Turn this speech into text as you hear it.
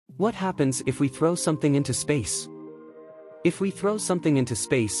What happens if we throw something into space? If we throw something into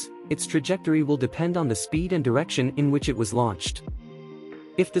space, its trajectory will depend on the speed and direction in which it was launched.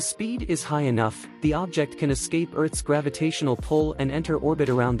 If the speed is high enough, the object can escape Earth's gravitational pull and enter orbit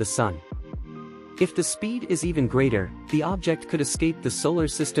around the Sun. If the speed is even greater, the object could escape the solar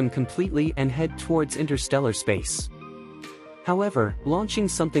system completely and head towards interstellar space. However, launching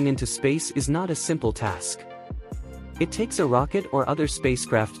something into space is not a simple task. It takes a rocket or other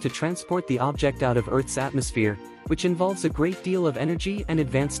spacecraft to transport the object out of Earth's atmosphere, which involves a great deal of energy and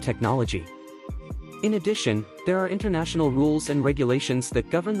advanced technology. In addition, there are international rules and regulations that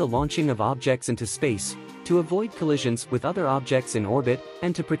govern the launching of objects into space, to avoid collisions with other objects in orbit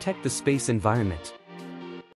and to protect the space environment.